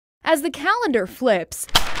As the calendar flips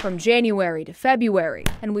from January to February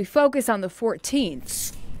and we focus on the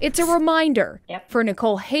 14th, it's a reminder for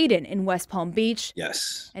Nicole Hayden in West Palm Beach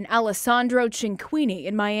and Alessandro Cinquini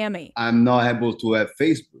in Miami. I'm not able to have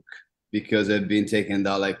Facebook because I've been taken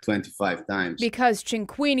down like 25 times. Because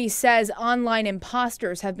Cinquini says online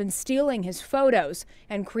imposters have been stealing his photos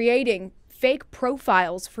and creating fake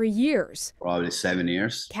profiles for years. Probably 7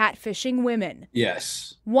 years. Catfishing women.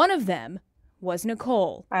 Yes. One of them was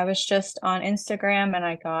Nicole. I was just on Instagram and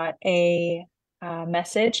I got a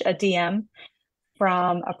message, a DM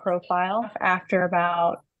from a profile. After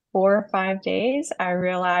about 4 or 5 days, I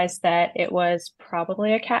realized that it was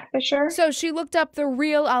probably a catfisher. So she looked up the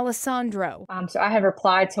real Alessandro. So I had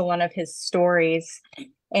replied to one of his stories,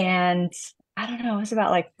 and I don't know, it was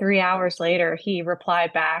about like 3 hours later, he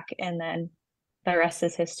replied back, and then the rest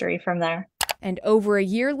is history from there. And over a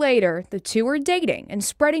year later, the two are dating and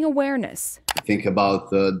spreading awareness. Think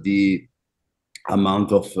about the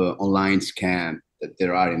amount of online scam that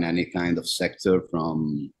there are in any kind of sector,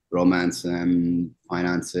 from romance and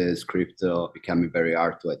finances, crypto, becoming very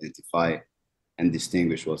hard to identify and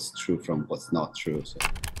distinguish what's true from what's not true. So.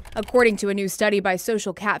 According to a new study by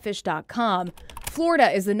socialcatfish.com,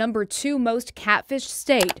 Florida is the #2 most catfished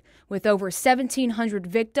state, with over 1,700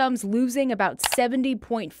 victims losing about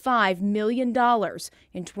 $70.5 million in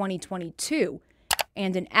 2022.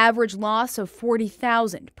 And an average loss of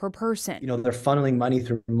 $40,000 per person. You know, they're funneling money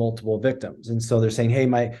through multiple victims. And so they're saying, hey,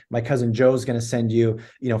 my cousin Joe's going to send you,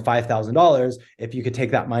 $5,000 if you could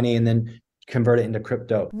take that money and then convert it into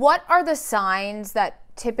crypto. What are the signs that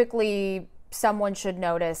typically someone should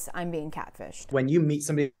notice I'm being catfished? When you meet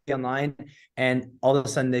somebody online and all of a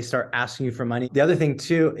sudden they start asking you for money. The other thing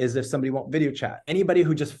too is if somebody won't video chat. Anybody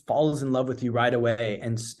who just falls in love with you right away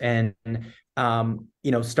and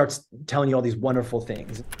starts telling you all these wonderful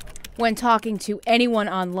things. When talking to anyone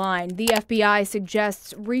online, the FBI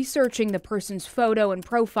suggests researching the person's photo and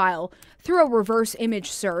profile through a reverse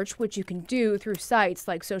image search, which you can do through sites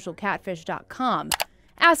like socialcatfish.com.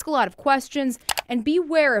 Ask a lot of questions and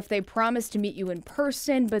beware if they promise to meet you in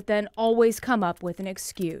person, but then always come up with an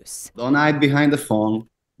excuse. Don't hide behind the phone.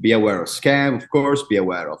 Be aware of scam, of course, be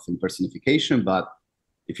aware of impersonification, but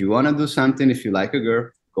if you want to do something, if you like a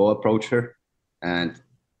girl, go approach her and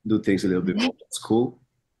do things a little bit more. It's cool,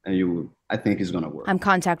 and I think it's going to work. I'm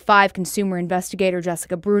Contact 5 consumer investigator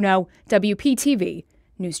Jessica Bruno, WPTV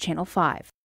News Channel 5.